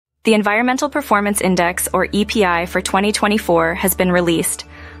The Environmental Performance Index, or EPI, for 2024 has been released,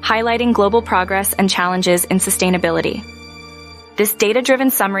 highlighting global progress and challenges in sustainability. This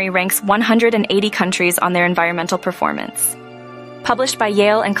data-driven summary ranks 180 countries on their environmental performance. Published by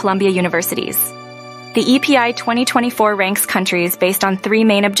Yale and Columbia Universities. The EPI 2024 ranks countries based on three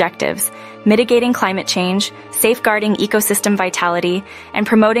main objectives: mitigating climate change, safeguarding ecosystem vitality, and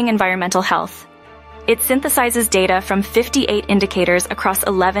promoting environmental health. It synthesizes data from 58 indicators across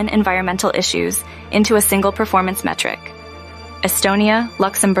 11 environmental issues into a single performance metric. Estonia,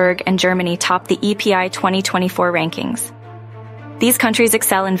 Luxembourg, and Germany top the EPI 2024 rankings. These countries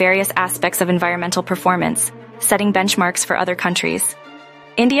excel in various aspects of environmental performance, setting benchmarks for other countries.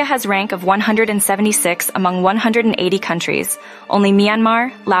 India has rank of 176 among 180 countries. Only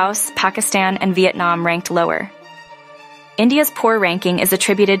Myanmar, Laos, Pakistan, and Vietnam ranked lower. India's poor ranking is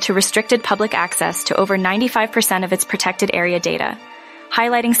attributed to restricted public access to over 95% of its protected area data,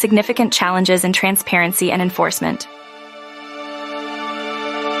 highlighting significant challenges in transparency and enforcement.